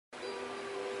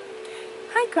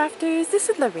Hi crafters, this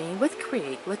is Lorene with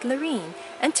Create with Lorene,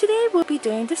 and today we'll be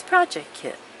doing this project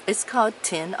kit. It's called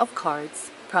Tin of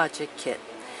Cards Project Kit,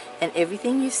 and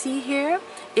everything you see here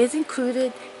is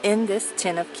included in this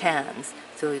tin of cans.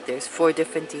 So there's 4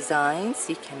 different designs.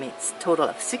 You can make a total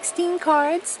of 16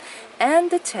 cards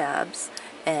and the tabs,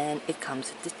 and it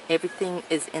comes with everything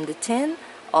is in the tin.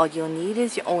 All you'll need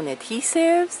is your own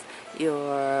adhesives,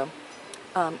 your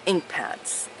ink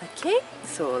pads. Okay,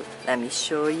 so let me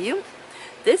show you.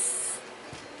 This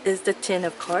is the Tin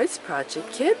of Cards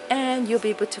project kit, and you'll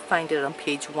be able to find it on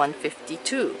page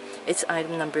 152. It's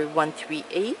item number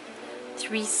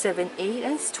 138378,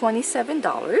 and it's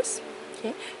 $27.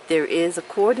 Okay, there is a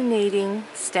coordinating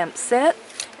stamp set,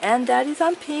 and that is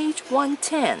on page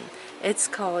 110. It's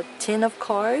called Tin of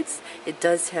Cards. It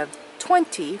does have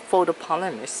 20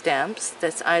 photopolymer stamps.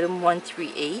 That's item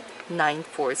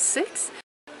 138946,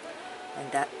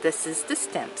 and this is the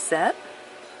stamp set.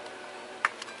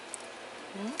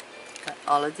 Got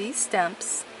all of these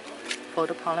stamps,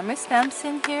 photopolymer stamps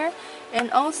in here, and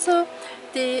also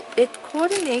it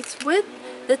coordinates with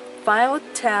the file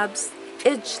tabs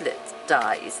edgelet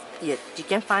dies. You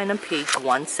can find on page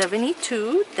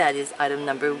 172. That is item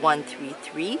number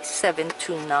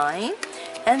 133729,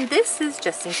 and this is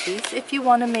just in case if you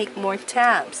want to make more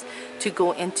tabs to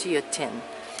go into your tin.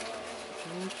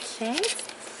 Okay.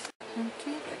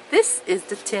 This is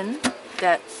the tin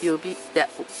that will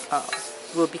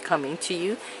be coming to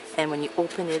you, and when you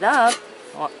open it up,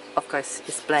 well, of course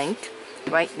it's blank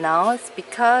right now. It's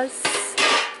because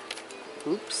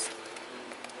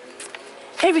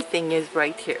everything is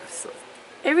right here. So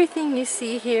everything you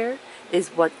see here is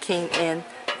what came in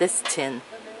this tin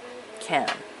can.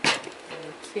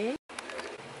 Okay.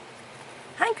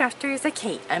 Hi crafters,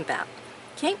 okay, I'm back.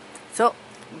 Okay, so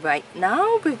right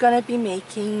now we're gonna be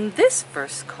making this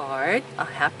first card, a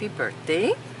happy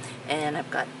birthday, and I've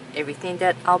got everything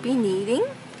that I'll be needing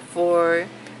for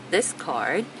this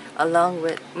card along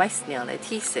with my snail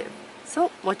adhesive. So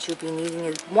what you'll be needing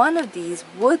is one of these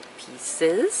wood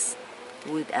pieces,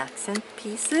 wood accent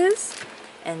pieces,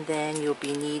 and then you'll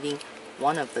be needing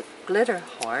one of the glitter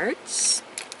hearts.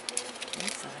 Okay,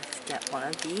 so let's get one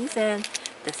of these, and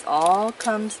this all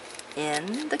comes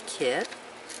in the kit,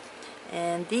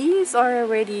 and these are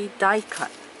already die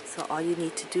cut, so all you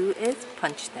need to do is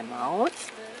punch them out.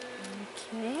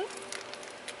 Okay,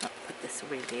 I'll put this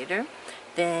away later.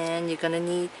 Then you're gonna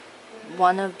need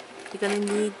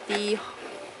the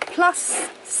plus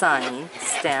sign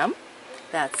stamp.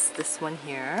 That's this one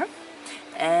here,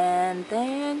 and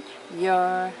then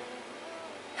your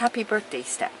happy birthday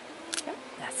stamp. Okay,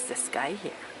 that's this guy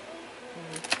here.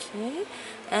 Okay,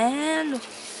 and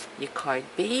your card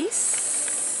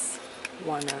base,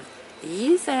 one of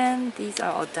these, and these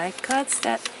are all die cuts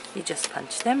that you just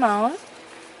punch them out.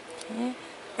 Okay.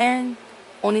 And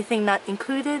only thing not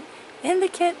included in the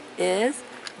kit is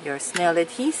your snail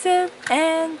adhesive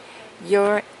and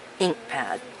your ink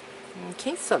pad.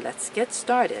 Okay, so let's get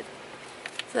started.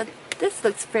 So this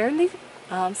looks fairly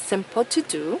simple to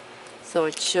do. So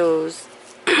it shows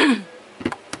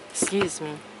excuse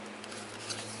me.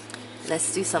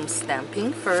 Let's do some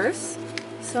stamping first.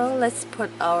 So let's put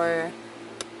our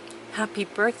happy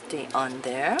birthday on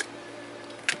there.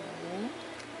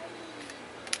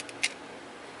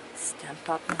 Stamp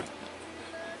up my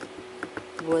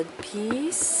wood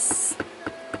piece.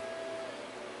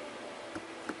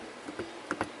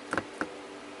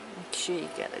 Make sure you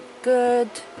get a good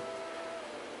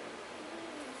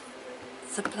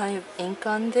supply of ink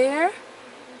on there,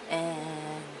 and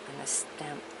I'm gonna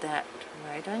stamp that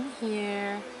right on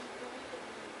here.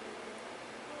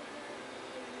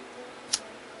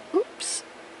 Oops.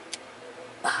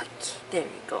 Okay, there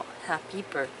you go. Happy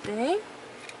birthday.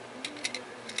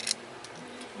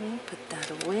 Okay, put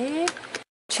that away.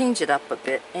 Change it up a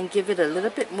bit and give it a little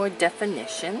bit more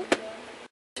definition.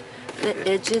 The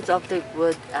edges of the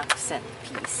wood accent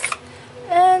piece.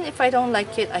 And if I don't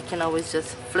like it, I can always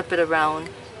just flip it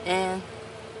around and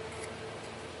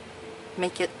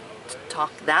make it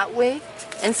talk that way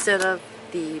instead of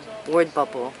the word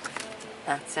bubble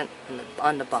accent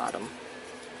on the bottom.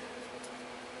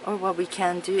 Or what we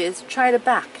can do is try the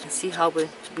back and see how we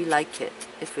like it.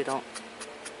 If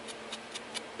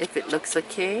it looks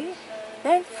okay,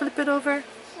 then flip it over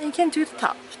and you can do the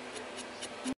top.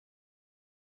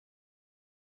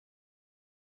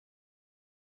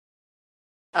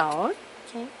 Oh,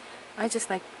 okay. I just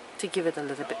like to give it a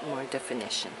little bit more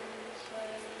definition.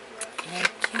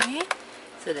 Okay,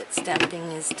 so that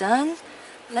stamping is done.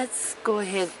 Let's go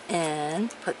ahead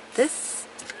and put this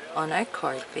on our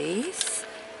card base.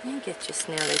 And get your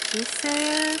snail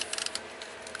adhesive.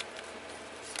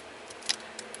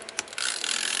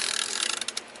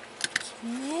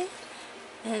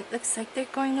 And it looks like they're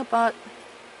going about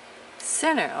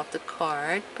center of the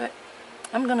card, but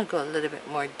I'm gonna go a little bit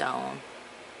more down.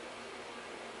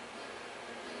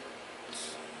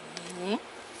 Okay,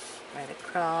 right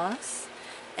across.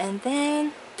 And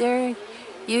then they're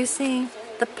using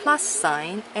the plus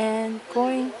sign and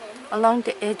going along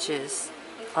the edges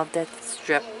of that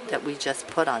strip that we just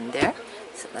put on there.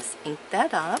 So let's ink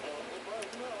that up.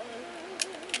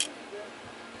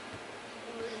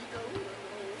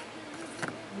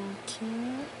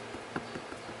 Okay.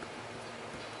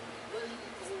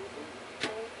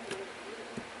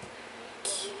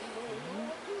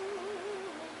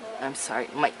 I'm sorry,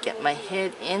 might get my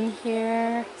head in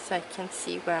here so I can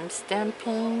see where I'm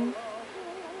stamping.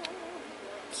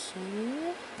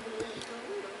 Okay.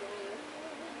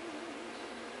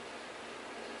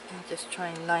 And just try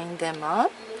and line them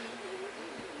up.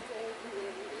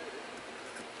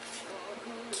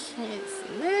 Okay, it's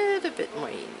a little bit more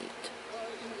neat.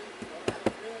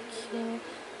 Okay.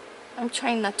 I'm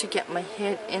trying not to get my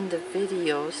head in the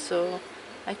video, so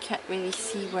I can't really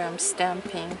see where I'm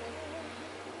stamping.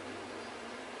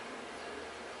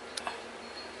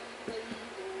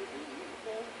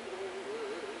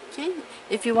 Okay,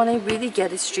 if you want to really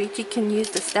get it straight, you can use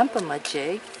the Stampin'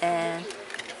 jig and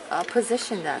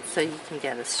position that so you can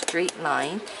get a straight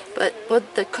line. But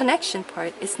with the connection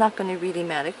part, it's not going to really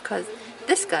matter because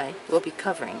this guy will be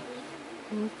covering.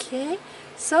 Okay,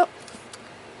 so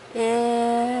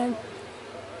and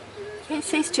it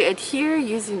says to adhere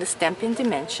using the Stampin'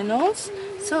 dimensionals.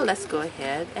 So let's go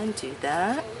ahead and do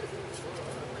that.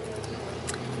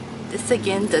 This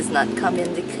again does not come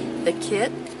in the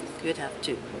kit. You'd have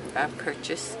to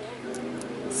purchase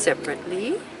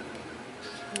separately.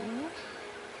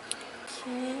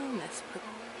 Okay, let's put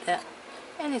that,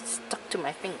 and it's stuck to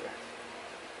my finger.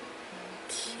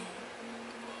 Okay,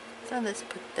 so let's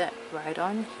put that right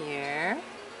on here.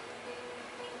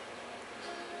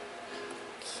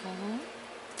 Okay,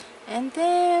 and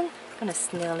then I'm gonna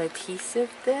snail adhesive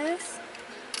this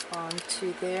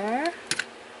onto there,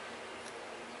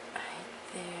 right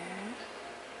there.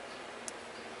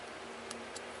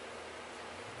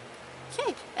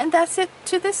 Okay, and that's it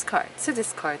to this card. So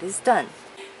this card is done.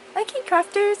 Okay,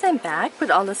 crafters, I'm back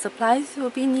with all the supplies we'll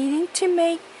be needing to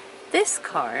make this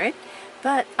card,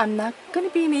 but I'm not going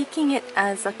to be making it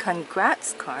as a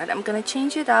congrats card. I'm going to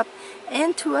change it up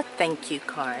into a thank you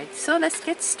card. So let's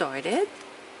get started.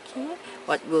 Okay,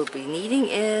 what we'll be needing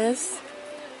is,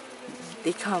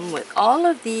 they come with all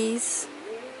of these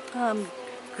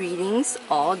greetings,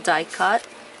 all die cut.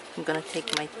 I'm going to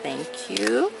take my thank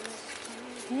you.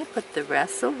 Okay, put the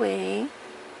rest away.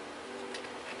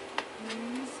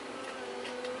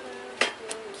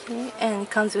 Okay, and it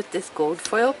comes with this gold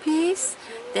foil piece.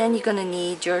 Then you're gonna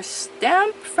need your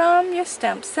stamp from your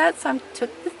stamp set. So I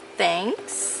took the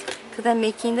thanks because I'm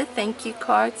making the thank you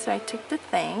card, so I took the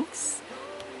thanks.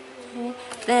 Okay,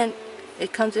 then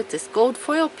it comes with this gold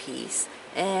foil piece,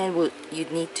 and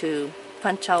you'd need to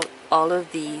punch out all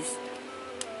of these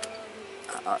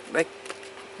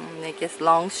I guess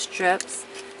long strips.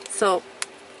 So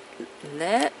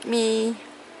let me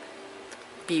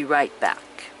be right back.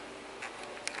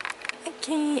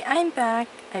 Okay, I'm back.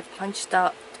 I punched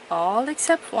out all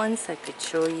except one so I could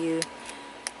show you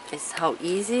just how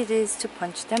easy it is to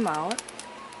punch them out.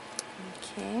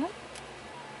 Okay.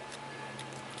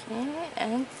 Okay,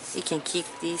 and you can keep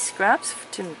these scraps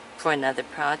for another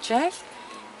project.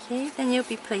 Okay, then you'll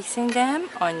be placing them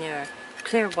on your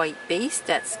clear white base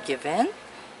that's given.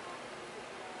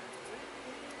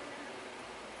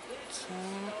 Okay.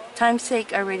 Time's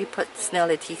sake, I already put snail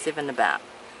adhesive in the back.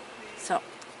 So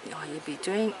all you'll be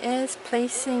doing is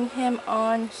placing him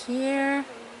on here,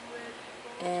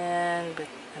 and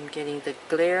I'm getting the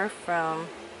glare from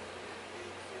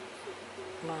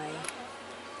my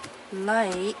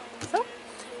light, so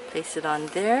place it on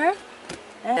there,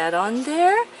 and that on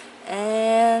there,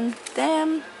 and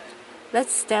then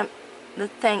let's stamp the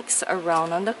thanks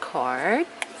around on the card.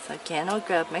 So again, I'll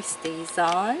grab my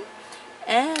StazOn,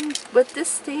 and with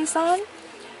this StazOn,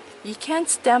 you can't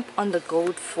stamp on the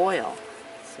gold foil.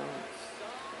 So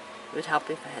it would help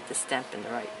if I had to stamp in the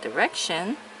right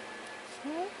direction.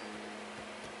 Okay.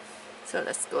 So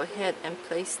let's go ahead and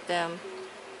place them.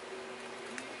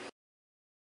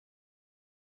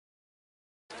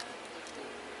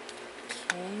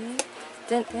 Okay.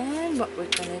 Then what we're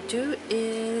going to do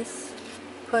is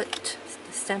put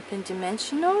the Stampin'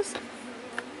 dimensionals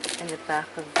in the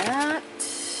back of that.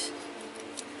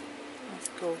 Let's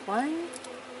go 1,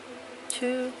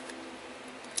 2,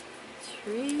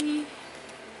 3.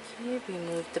 Okay,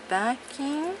 remove the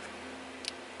backing.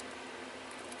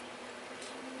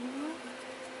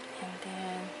 And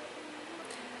then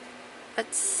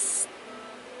but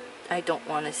I don't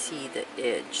want to see the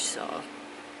edge, so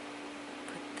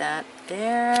put that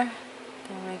there.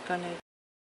 Then we're gonna,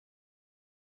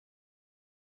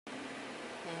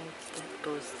 and that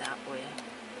goes that way.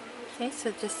 Okay,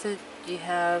 so just so you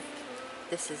have,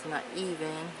 this is not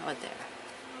even, or there.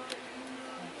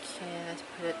 Okay, let's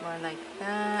put it more like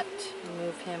that.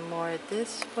 Move him more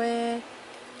this way.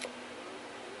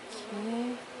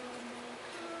 Okay,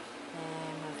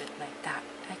 and move it like that.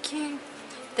 Okay,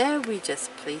 then we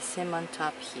just place him on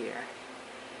top here.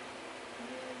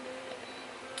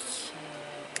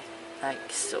 Okay,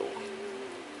 like so.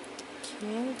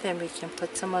 Okay, then we can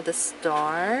put some of the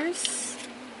stars,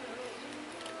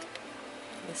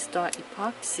 the star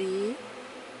epoxy,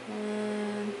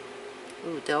 and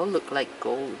ooh, they'll look like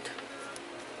gold.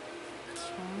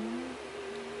 Okay,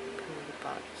 put it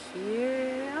about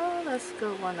here. Oh, let's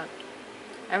go one up.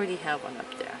 I already have one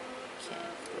up there. Okay,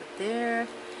 let's go there,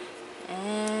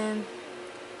 and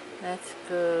let's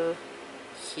go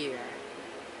here.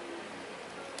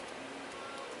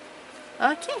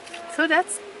 Okay, so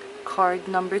that's card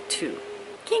number 2.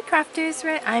 Okay, crafters,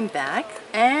 right? I'm back,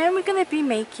 and we're gonna be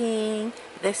making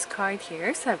this card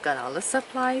here. So I've got all the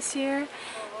supplies here,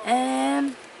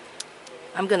 and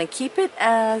I'm gonna keep it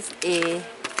as a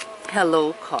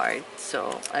hello card.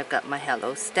 So I've got my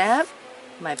hello stamp,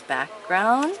 my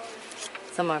background,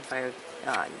 some of our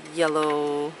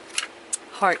yellow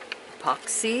heart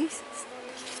epoxy,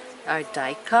 our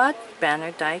die cut,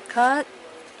 banner die cut,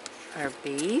 our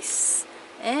base,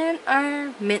 and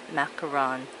our mint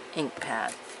macaron ink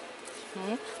pad.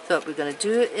 Okay, so what we're going to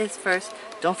do is first,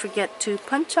 don't forget to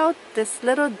punch out this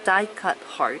little die cut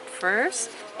heart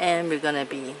first, and we're going to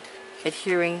be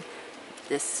adhering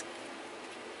this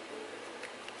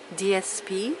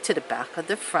DSP to the back of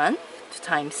the front. For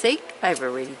time's sake, I've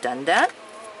already done that.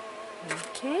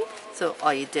 Okay, so all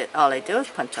I did was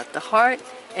punch out the heart,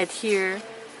 adhere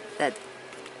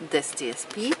this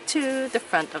DSP to the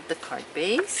front of the card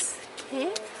base.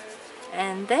 Okay,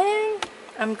 and then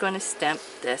I'm going to stamp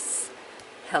this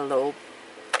hello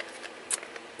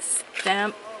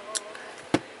stamp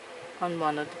on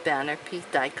one of the banner piece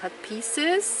die cut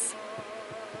pieces.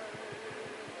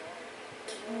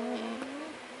 Okay,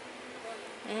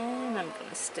 and I'm going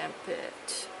to stamp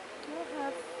it. Do I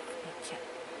have? I can't.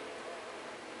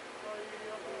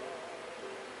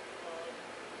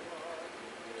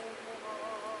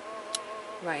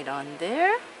 Right on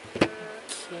there.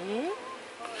 Okay.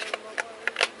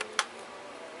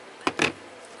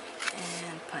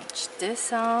 And punch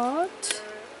this out.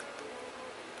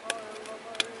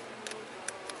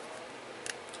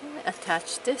 Okay,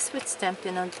 attach this with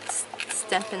Stampin'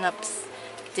 Up's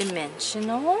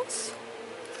dimensionals.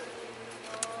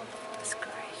 Let's go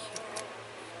right here.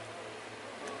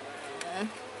 And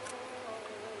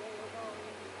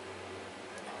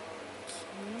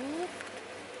okay.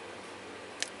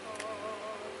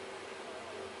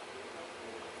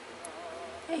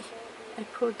 Hey, I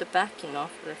pulled the backing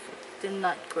off, but I did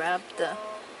not grab the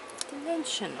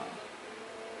dimensional.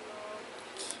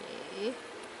 Okay.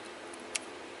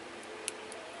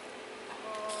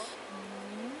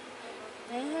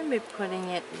 And we're putting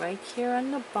it right here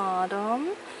on the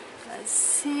bottom. Let's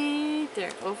see,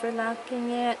 they're overlapping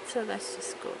it, so let's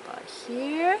just go about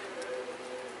here.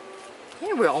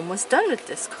 Yeah, we're almost done with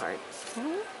this card.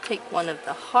 Take one of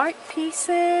the heart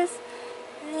pieces,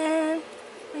 and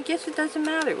I guess it doesn't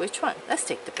matter which one. Let's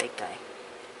take the big guy.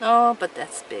 No, but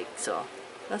that's big, so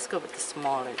let's go with the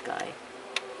smaller guy.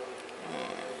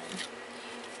 And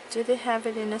do they have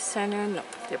it in the center? No,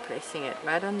 they're placing it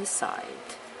right on the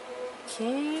side.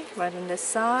 Okay, right on the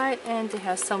side, and they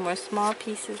have some more small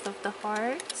pieces of the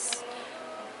hearts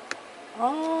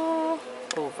all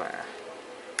over.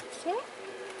 Okay,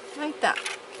 like that.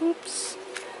 Oops.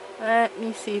 Let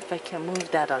me see if I can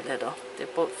move that a little. They're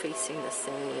both facing the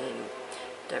same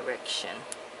direction.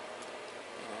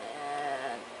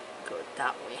 And go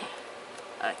that way.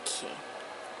 Okay.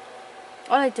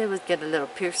 All I did was get a little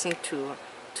piercing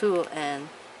tool and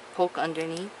poke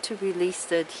underneath to release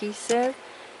the adhesive.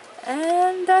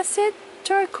 And that's it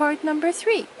to our card number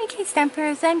 3. Okay,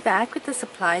 stampers, I'm back with the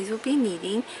supplies we'll be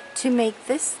needing to make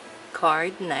this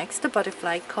card next, the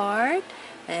butterfly card.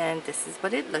 And this is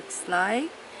what it looks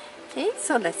like. Okay,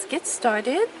 so let's get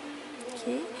started.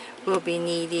 Okay, we'll be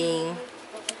needing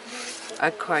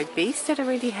our card base that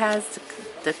already has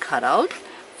the cutout.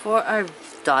 For our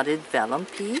dotted vellum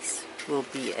piece, we'll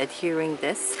be adhering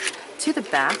this to the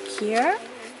back here.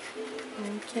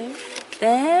 Okay,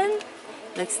 then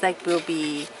looks like we'll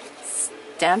be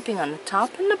stamping on the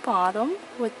top and the bottom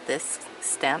with this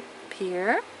stamp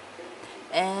here.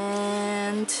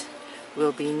 And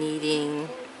we'll be needing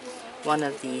one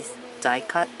of these die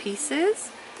cut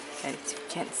pieces. As you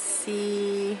can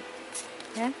see,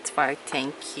 that's for our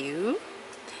thank you.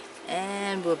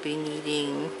 And we'll be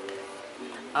needing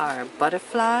our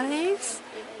butterflies,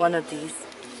 one of these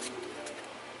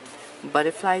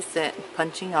butterflies that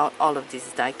punching out all of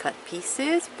these die cut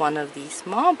pieces, one of these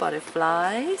small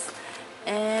butterflies,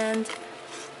 and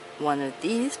one of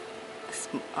these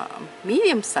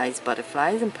medium-sized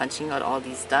butterflies and punching out all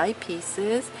these die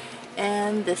pieces.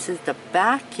 And this is the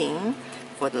backing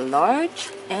for the large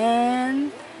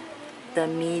and the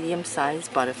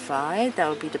medium-sized butterfly. That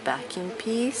will be the backing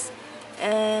piece.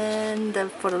 And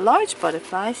for the large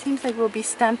butterfly, seems like we'll be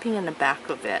stamping in the back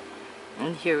of it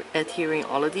and here adhering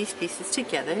all of these pieces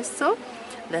together. So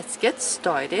let's get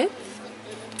started.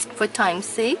 For time's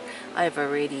sake, I've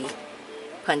already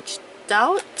punched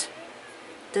out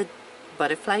the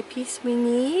butterfly piece we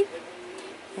need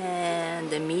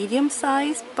and the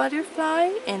medium-sized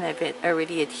butterfly, and I've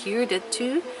already adhered it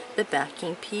to the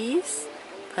backing piece.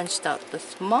 Punched out the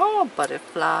small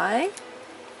butterfly,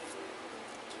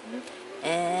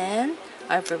 and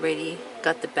I've already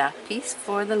got the back piece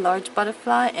for the large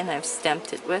butterfly, and I've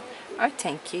stamped it with our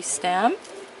thank you stamp.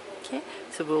 Okay,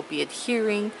 so we'll be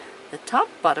adhering the top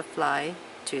butterfly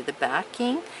to the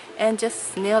backing and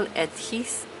just nail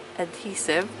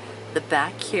adhesive the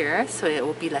back here, so it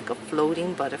will be like a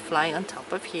floating butterfly on top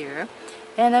of here.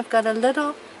 And I've got a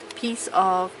little piece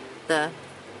of the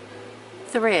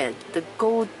thread, the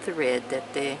gold thread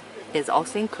that is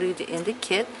also included in the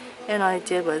kit, and all I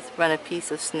did was run a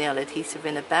piece of snail adhesive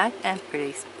in the back and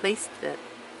place the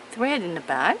thread in the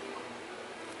back.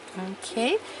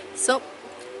 Okay, so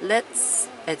let's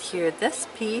adhere this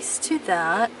piece to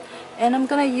that, and I'm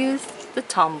gonna use the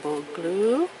tumble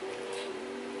glue.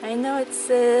 I know it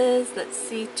says, let's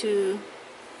see, to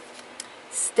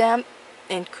stamp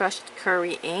in crushed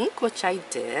curry ink, which I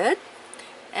did.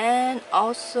 And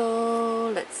also,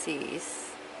 let's see,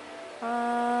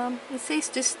 it says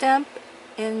to stamp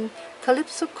in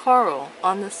Calypso Coral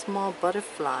on the small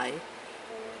butterfly.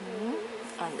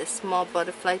 On the small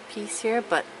butterfly piece here,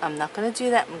 but I'm not going to do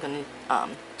that. I'm going to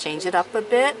change it up a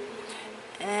bit.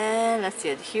 And let's see,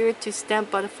 adhere to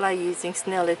stamp butterfly using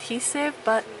snail adhesive,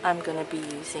 but I'm going to be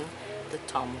using the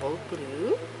tumble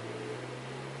glue.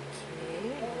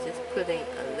 Okay, I'm just putting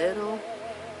a little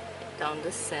down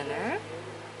the center.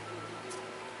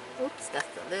 Oops,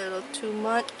 that's a little too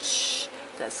much.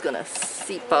 That's going to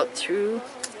seep out through.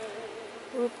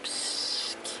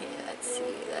 Oops. Okay, let's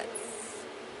see.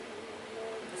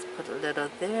 Let's put a little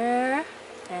there,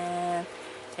 and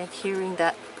adhering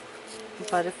that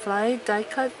butterfly die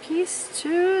cut piece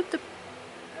to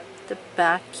the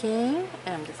backing,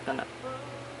 and I'm just gonna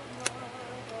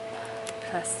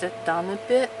press it down a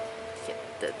bit,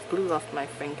 get the glue off my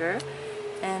finger,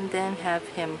 and then have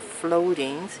him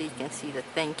floating so you can see the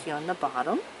thank you on the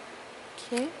bottom.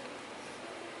 Okay,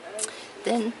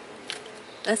 then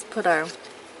let's put our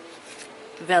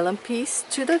vellum piece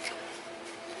to the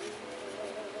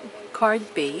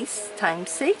card base.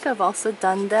 Time's sake, I've also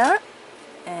done that.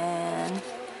 And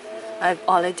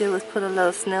all I did was put a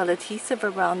little snail adhesive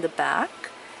around the back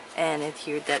and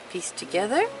adhered that piece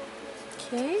together.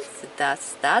 Okay, so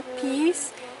that's that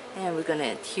piece, and we're going to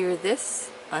adhere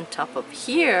this on top of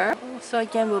here. So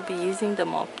again, we'll be using the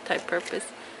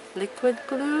multi-purpose liquid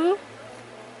glue,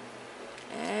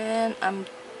 and I'm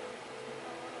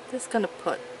just going to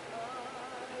put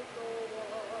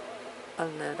a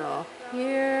little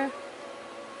here,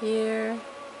 here,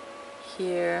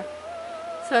 here,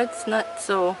 so it's not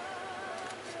so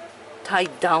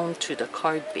tied down to the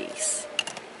card base.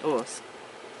 Oh, it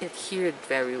adhered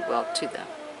very well to them.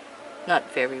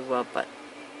 Not very well, but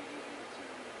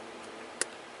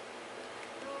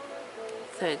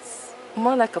so it's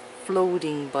more like a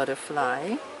floating butterfly.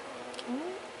 Okay.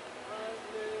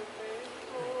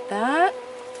 Like that.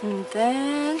 And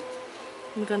then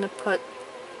I'm gonna put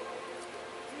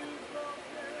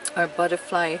our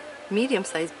butterfly,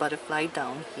 medium-sized butterfly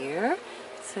down here.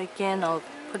 So again, I'll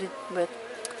put it with,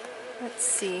 let's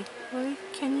see, well,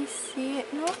 can you see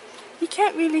it? No, you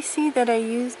can't really see that I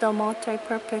used the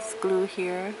multi-purpose glue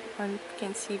here. You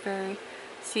can see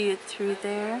it through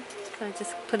there. So I'm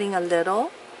just putting a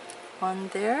little on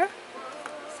there.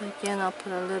 So again, I'll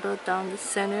put a little down the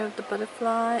center of the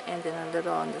butterfly and then a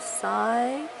little on the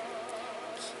side.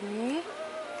 Okay.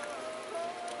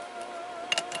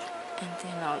 And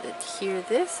then I'll adhere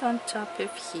this on top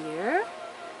of here,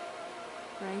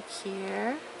 right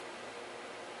here,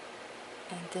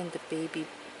 and then the baby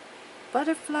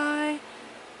butterfly.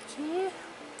 Okay.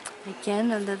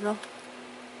 Again, a little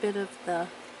bit of the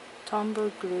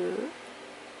tumble glue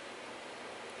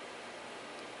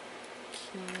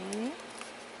Okay.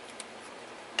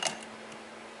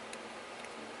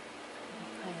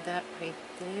 Find that right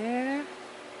there.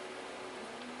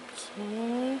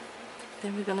 Okay.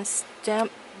 Then we're gonna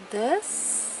stamp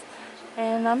this,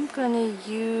 and I'm gonna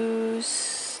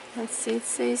use, let's see, it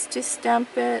says to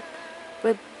stamp it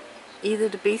with either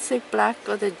the basic black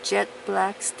or the jet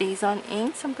black stays on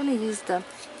ink. So I'm gonna use the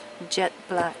jet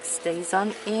black stays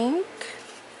on ink.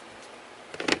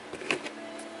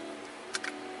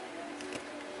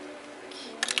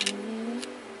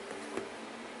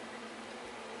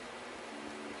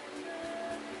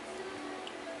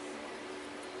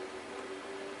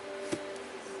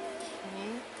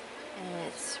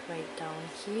 Right down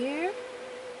here.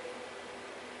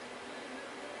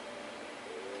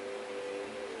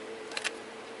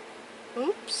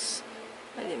 Oops,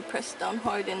 I didn't press down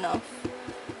hard enough.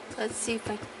 Let's see if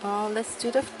I, let's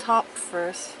do the top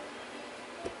first.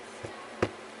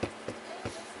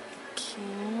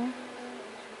 Okay.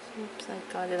 Oops,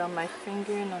 I got it on my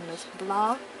finger and on this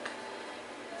block.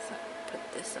 So I'll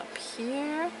put this up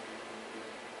here.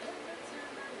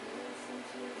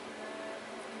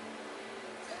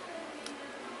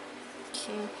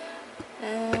 Okay,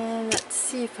 and let's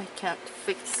see if I can't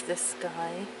fix this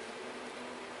guy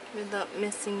without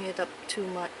messing it up too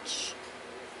much.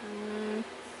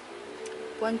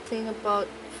 One thing about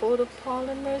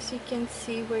photopolymers, you can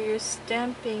see where you're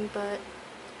stamping, but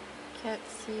can't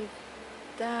see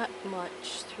that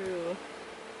much through.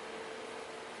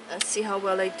 Let's see how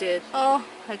well I did. Oh,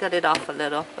 I got it off a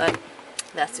little, but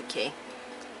that's okay.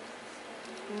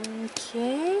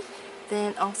 Okay.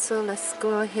 Then also let's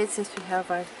go ahead, since we have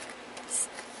our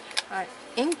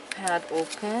ink pad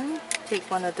open, take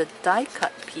one of the die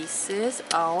cut pieces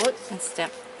out and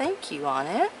stamp thank you on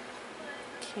it.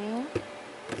 Okay.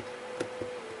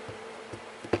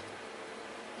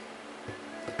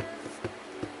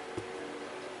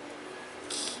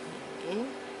 Okay. And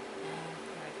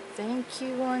our thank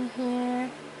you on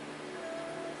here.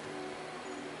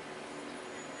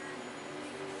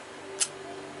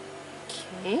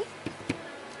 Okay.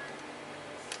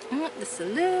 It's a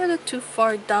little too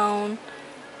far down.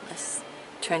 Let's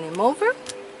turn him over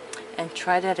and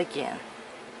try that again.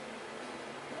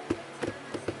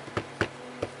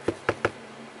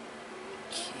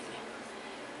 Okay.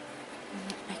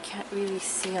 I can't really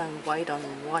see on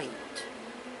white.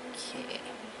 Okay.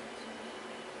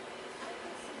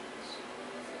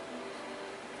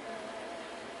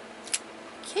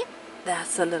 Okay,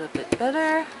 that's a little bit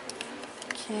better.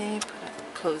 Okay,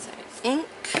 close our ink.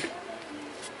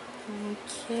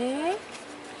 Okay,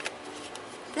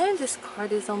 then this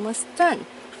card is almost done.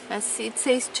 Let's see, it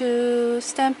says to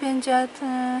Stampin' Jet.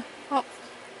 Oh,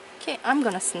 okay, I'm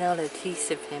gonna snail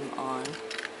adhesive him on.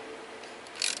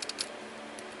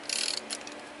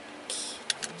 Okay,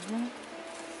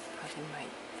 put him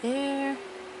right there.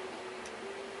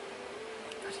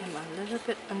 Put him a little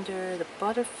bit under the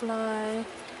butterfly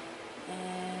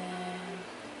and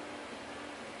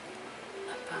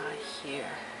about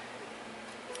here.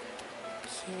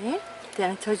 Okay,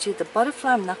 then I told you the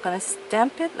butterfly, I'm not going to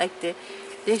stamp it like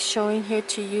they're showing here,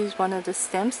 to use one of the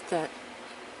stamps that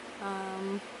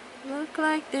look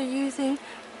like they're using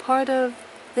part of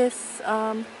this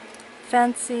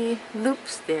fancy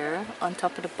loops there on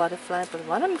top of the butterfly. But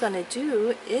what I'm going to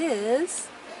do is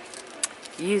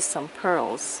use some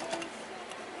pearls.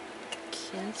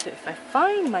 Okay, so if I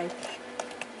find my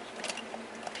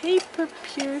paper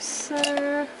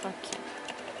piercer, okay,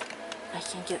 I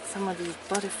can get some of these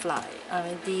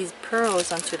these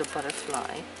pearls onto the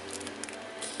butterfly.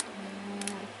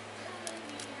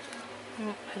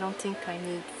 Okay. I don't think I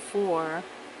need 4.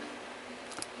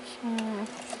 Okay.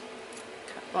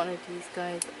 Cut one of these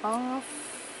guys off.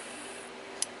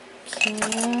 Okay.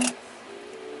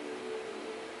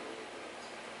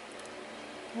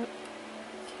 Yep.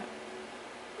 Okay.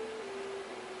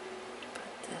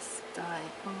 Put this guy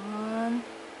on.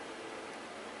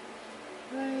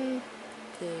 Right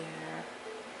there.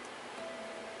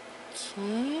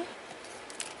 Okay,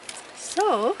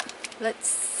 so let's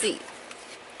see.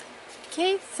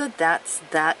 Okay, so that's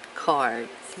that card.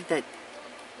 See that,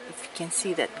 if you can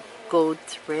see that gold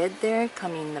thread there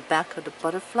coming in the back of the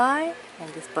butterfly,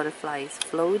 and this butterfly is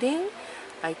floating.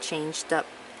 I changed up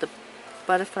the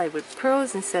butterfly with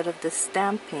pearls instead of the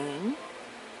stamping.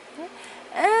 Okay.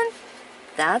 And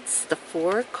that's the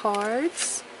 4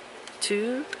 cards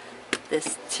to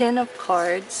this tin of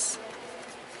cards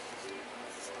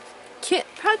kit,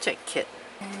 project kit.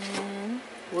 And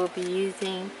we'll be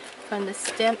using from the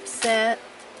stamp set.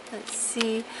 Let's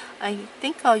see, I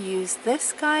think I'll use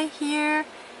this guy here,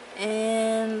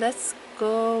 and let's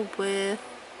go with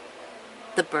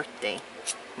the birthday.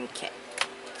 Okay,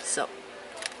 so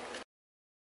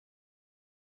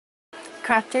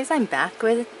crafters, I'm back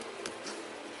with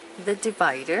the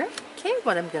divider. Okay,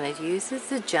 what I'm going to use is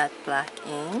the jet black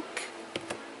ink.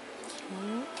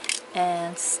 Okay,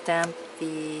 and stamp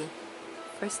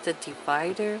first the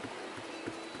divider,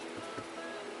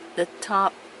 the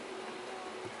top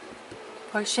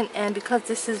portion, and because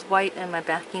this is white and my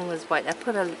backing was white, I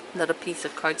put a little piece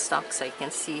of cardstock so I can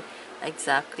see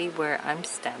exactly where I'm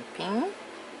stamping. Okay.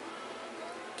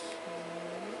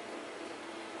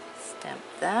 Stamp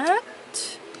that.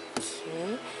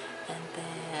 Okay, and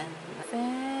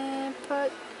then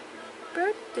put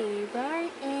birthday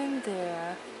right in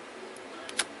there.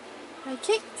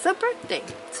 Okay, so birthday.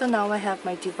 So now I have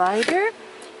my divider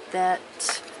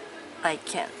that I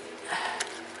can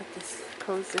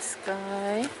close this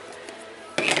guy.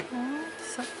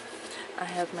 So I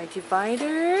have my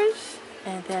dividers,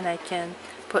 and then I can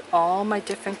put all my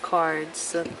different cards.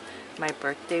 So my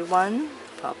birthday one,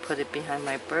 I'll put it behind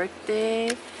my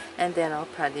birthday, and then I'll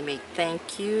probably make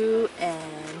thank you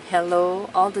and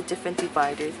hello, all the different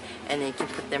dividers, and then you can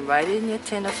put them right in your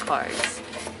tin of cards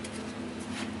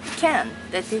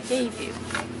that they gave you.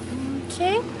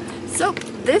 Okay, so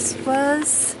this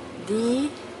was the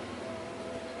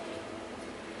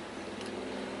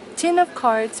Tin of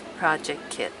Cards project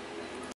kit.